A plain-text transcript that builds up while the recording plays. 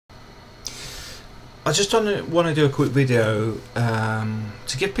I just want to do a quick video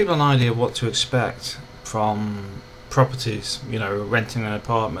to give people an idea of what to expect from properties, you know, renting an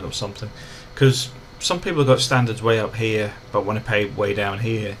apartment or something, because some people have got standards way up here but want to pay way down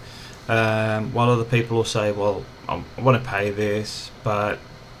here, while other people will say, well, I want to pay this, but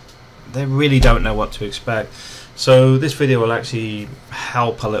they really don't know what to expect. So this video will actually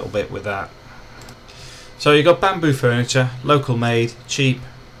help a little bit with that. So you've got bamboo furniture, local made, cheap,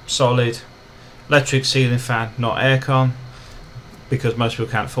 solid, electric ceiling fan, not aircon, because most people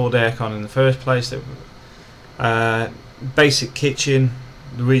can't afford aircon in the first place. Basic kitchen.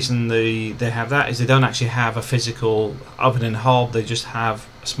 The reason they have that is they don't actually have a physical oven and hob. They just have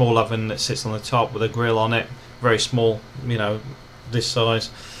a small oven that sits on the top with a grill on it, very small, you know, this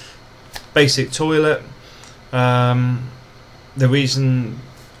size. Basic toilet. The reason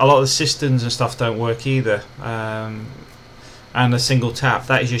a lot of the cisterns and stuff don't work either, and a single tap,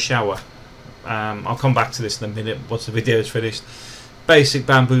 that is your shower. I'll come back to this in a minute once the video is finished. Basic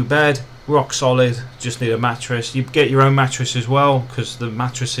bamboo bed, rock solid, just need a mattress. You get your own mattress as well, because the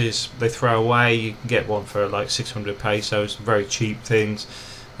mattresses they throw away, you can get one for like 600 pesos, very cheap things,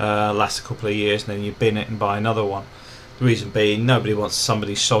 last a couple of years, and then you bin it and buy another one. The reason being, nobody wants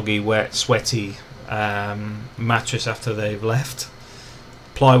somebody's soggy, wet, sweaty mattress after they've left.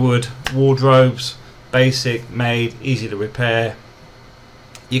 Plywood wardrobes, basic, made, easy to repair.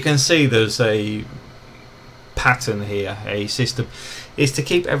 You can see there's a pattern here, a system. Is to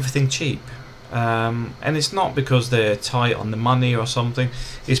keep everything cheap, and it's not because they're tight on the money or something.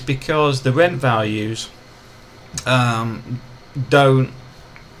 It's because the rent values don't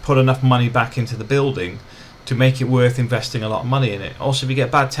put enough money back into the building to make it worth investing a lot of money in it. Also, if you get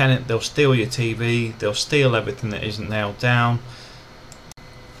a bad tenant, they'll steal your TV, they'll steal everything that isn't nailed down,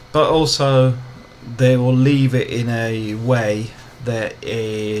 but also they will leave it in a way that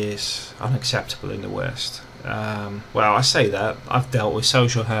is unacceptable in the West. Well, I say that, I've dealt with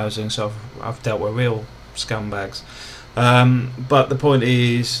social housing, so I've dealt with real scumbags, but the point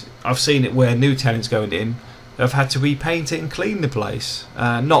is, I've seen it where new tenants going in have had to repaint it and clean the place.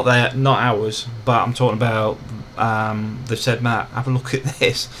 Not ours, but I'm talking about, they've said, Matt, have a look at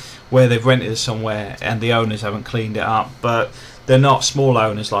this, where they've rented it somewhere and the owners haven't cleaned it up. But they're not small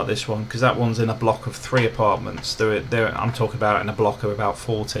owners like this one, because that one's in a block of 3 apartments. I'm talking about in a block of about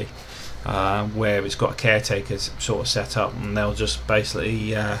 40, where it's got a caretaker sort of set up, and they'll just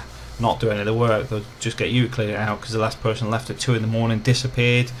basically not do any of the work. They'll just get you to clean it out, because the last person left at 2 in the morning,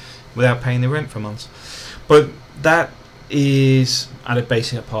 disappeared without paying the rent for months. But that is at a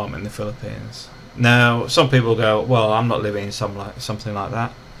basic apartment in the Philippines. Now, some people go, well, I'm not living in something like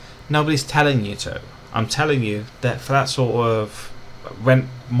that. Nobody's telling you to. I'm telling you that for that sort of rent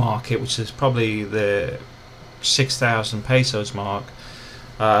market, which is probably the 6,000 pesos mark,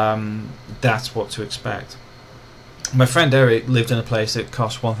 that's what to expect. My friend Eric lived in a place that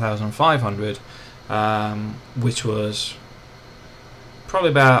cost 1,500, which was probably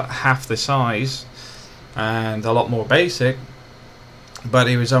about half the size and a lot more basic, but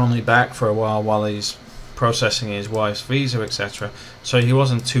he was only back for a while he's processing his wife's visa, etc. So he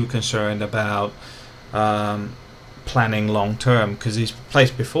wasn't too concerned about planning long term, because his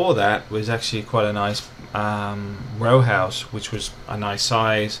place before that was actually quite a nice row house, which was a nice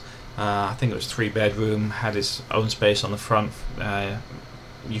size. I think it was 3 bedroom, had its own space on the front.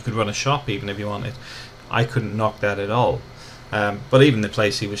 You could run a shop even if you wanted. I couldn't knock that at all. But even the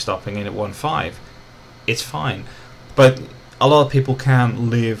place he was stopping in at 1.5, it's fine. But a lot of people can't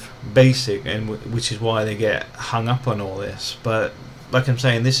live basic, and which is why they get hung up on all this. But like I'm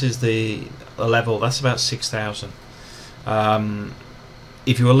saying, this is the level, that's about 6,000.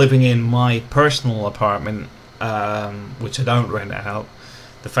 If you were living in my personal apartment, which I don't rent out,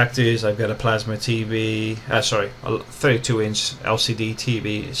 the fact is I've got a plasma TV, a 32-inch LCD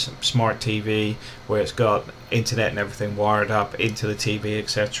TV, smart TV, where it's got internet and everything wired up into the TV,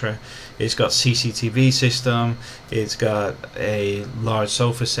 etc. It's got CCTV system, it's got a large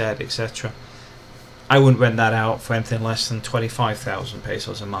sofa set, etc. I wouldn't rent that out for anything less than 25,000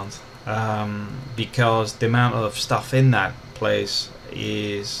 pesos a month, because the amount of stuff in that place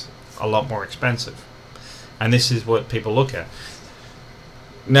is a lot more expensive, and this is what people look at.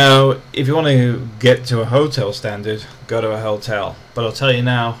 Now, if you want to get to a hotel standard, go to a hotel. But I'll tell you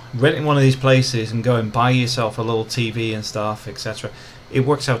now, renting one of these places and go and buy yourself a little TV and stuff, etc., it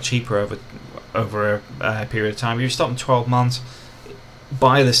works out cheaper over a period of time. If you're stopping 12 months,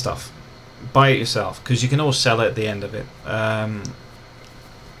 buy the stuff. Buy it yourself, because you can always sell it at the end of it.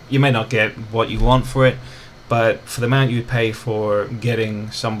 You may not get what you want for it, but for the amount you pay for getting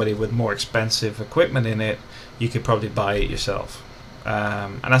somebody with more expensive equipment in it, you could probably buy it yourself.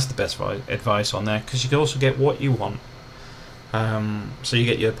 and that's the best advice on there, because you can also get what you want. So you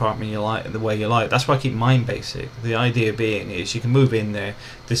get your apartment you like, the way you like. That's why I keep mine basic. The idea being is you can move in there,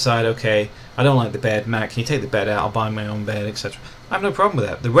 decide, okay, I don't like the bed, Matt, can you take the bed out, I'll buy my own bed, etc. I have no problem with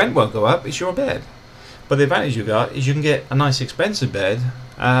that. The rent won't go up, it's your bed. But the advantage you got is you can get a nice expensive bed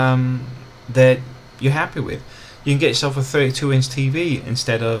that you're happy with. You can get yourself a 32-inch TV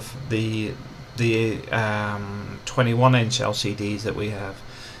instead of the 21-inch LCDs that we have.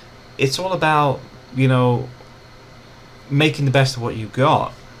 It's all about, you know, making the best of what you've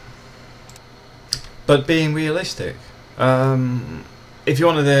got, but being realistic. If you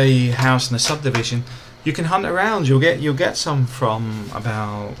wanted a house in a subdivision, you can hunt around. You'll get some from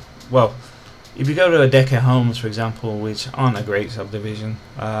about, well, if you go to a Decker Homes, for example, which aren't a great subdivision,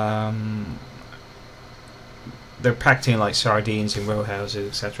 they're packed in like sardines in row houses,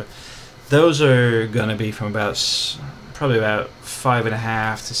 etc. Those are going to be from probably about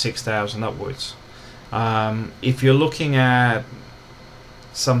 5,500 to 6,000 upwards. If you're looking at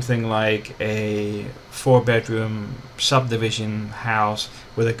something like a 4-bedroom subdivision house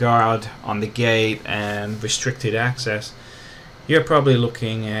with a guard on the gate and restricted access, you're probably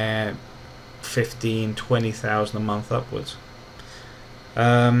looking at 15,000 to 20,000 a month upwards.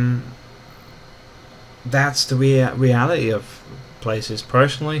 That's the reality of places.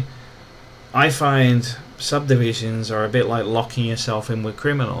 Personally, I find subdivisions are a bit like locking yourself in with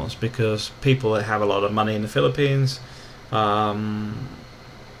criminals, because people that have a lot of money in the Philippines have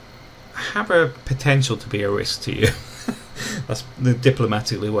a potential to be a risk to you. That's the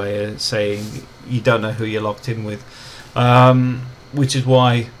diplomatically way of saying you don't know who you're locked in with, which is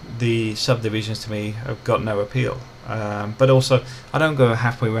why the subdivisions to me have got no appeal. But also, I don't go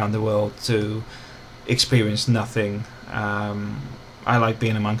halfway around the world to experience nothing. I like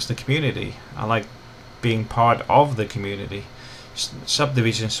being amongst the community. I like being part of the community.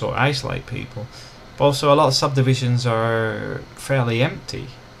 Subdivisions sort of isolate people, but also a lot of subdivisions are fairly empty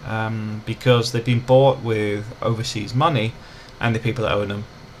because they've been bought with overseas money, and the people that own them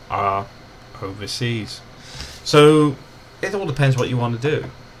are overseas. So it all depends what you want to do.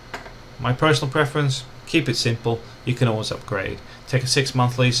 My personal preference: keep it simple. You can always upgrade. Take a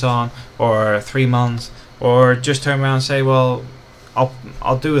 6-month lease on, or 3 months, or just turn around and say, well,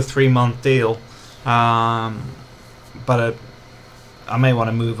 I'll do a 3-month deal, but I may want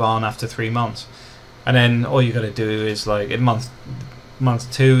to move on after 3 months. And then all you got to do is, like, in month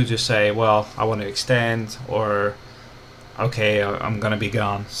 2, just say, well, I want to extend, or okay, I'm going to be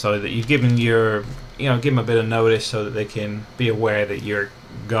gone, so that you've given give them a bit of notice so that they can be aware that you're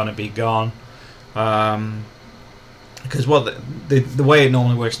going to be gone. Because what the way it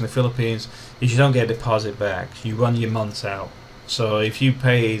normally works in the Philippines is you don't get a deposit back. You run your months out. So if you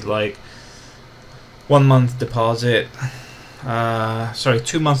paid like 1 month deposit,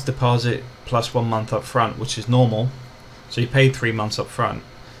 2 months deposit plus 1 month up front, which is normal. So you paid 3 months up front.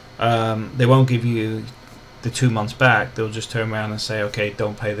 They won't give you the 2 months back. They'll just turn around and say, okay,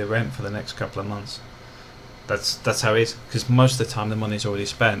 don't pay the rent for the next couple of months. That's how it is, because most of the time the money's already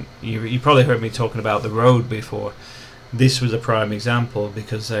spent. You probably heard me talking about the road before. This was a prime example,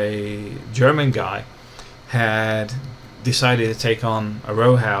 because a German guy had decided to take on a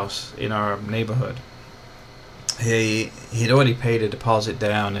row house in our neighborhood. He'd already paid a deposit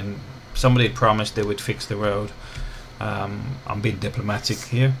down, and somebody had promised they would fix the road. I'm being diplomatic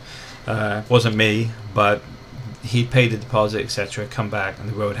here. It wasn't me, but he'd paid the deposit, etc., come back, and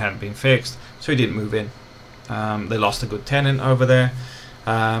the road hadn't been fixed, so he didn't move in. They lost a good tenant over there,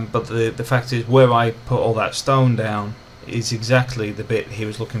 but the fact is, where I put all that stone down is exactly the bit he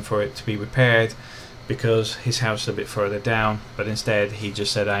was looking for it to be repaired, because his house is a bit further down, but instead he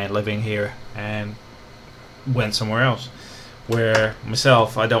just said, I ain't living here, and went somewhere else. Where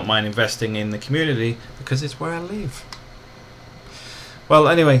myself, I don't mind investing in the community because it's where I live. Well,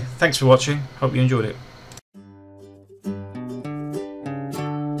 anyway, thanks for watching. Hope you enjoyed it.